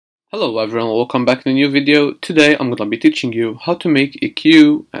Hello everyone, welcome back to a new video. Today I'm gonna be teaching you how to make a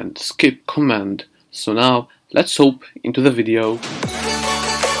queue and skip command. So now let's hop into the video.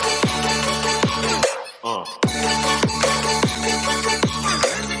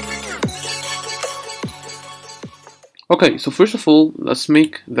 Okay, so first of all, let's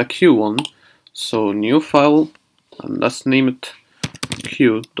make the queue one. So new file, and let's name it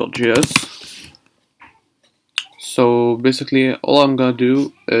queue.js. So basically all I'm gonna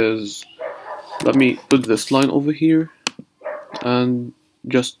do is let me put this line over here and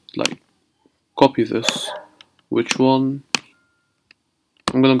just like copy this. Which one?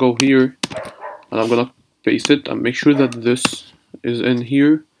 I'm gonna go here and I'm gonna paste it and make sure that this is in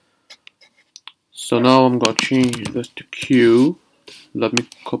here. So now I'm gonna change this to queue. Let me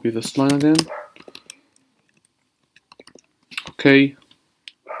copy this line again. Okay.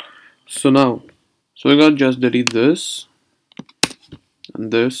 So we're gonna just delete this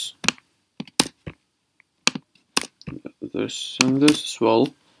and this and this as well.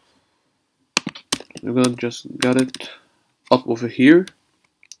 We're gonna just get it up over here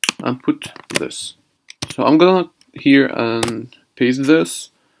and put this. So I'm gonna here and paste this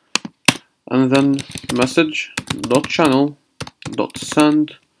and then message dot channel dot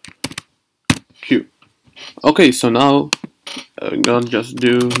send queue. Okay, so now I'm gonna just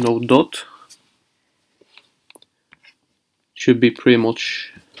do no dot. Should be pretty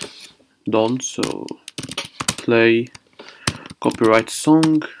much done. So play copyright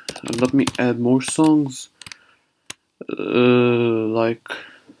song, and let me add more songs, like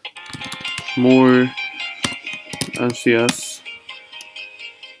more NCS.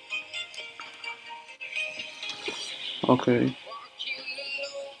 Okay,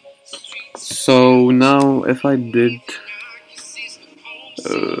 so now if I did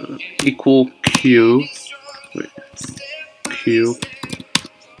equal queue,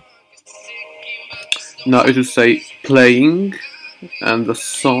 now it will say playing and the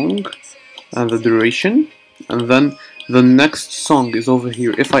song and the duration, and then the next song is over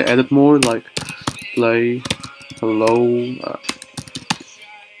here. If I added more, like play hello,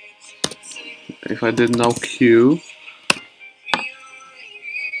 if I did now queue,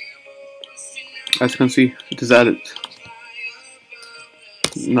 as you can see it is added.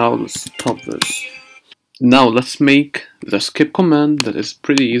 Now let's stop this. Now let's make the skip command. That is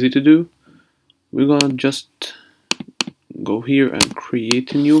pretty easy to do. We're gonna just go here and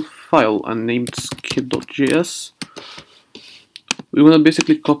create a new file and name it skip.js. We're gonna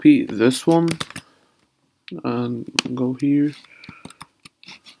basically copy this one and go here.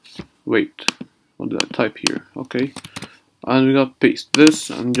 Wait, what did I type here? Okay, and we're gonna paste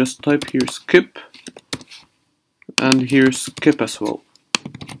this and just type here skip, and here skip as well.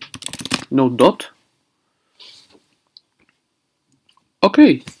 No dot.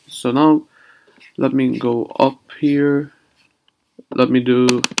 Okay, so now let me go up here. Let me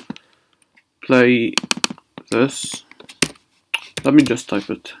do play this. Let me just type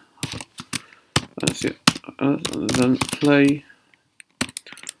it. And then play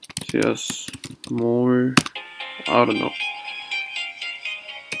CS more. I don't know.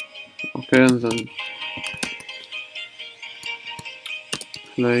 Okay, and then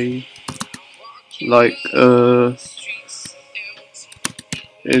play like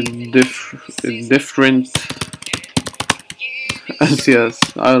different NCS.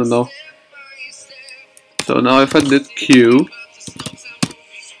 I don't know. So now if I did queue,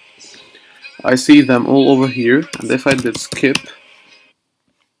 I see them all over here, and if I did skip,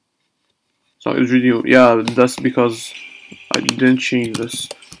 so it's really, yeah, that's because I didn't change this.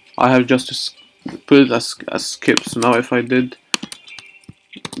 I have just put it as skip. So now if I did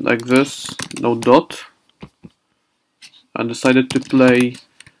like this, no dot, and decided to play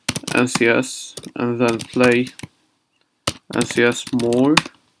NCS and then play NCS more.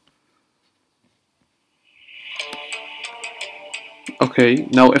 Okay,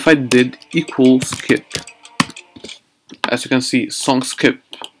 now if I did equal skip, as you can see, song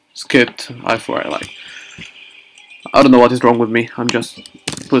skipped. I don't know what is wrong with me. I'm just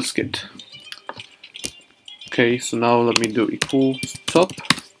put skipped. Okay, so now let me do equal stop.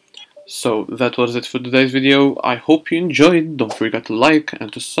 So that was it for today's video. I hope you enjoyed. Don't forget to like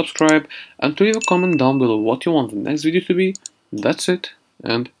and to subscribe and to leave a comment down below what you want the next video to be. That's it,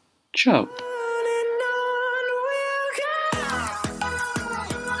 and ciao.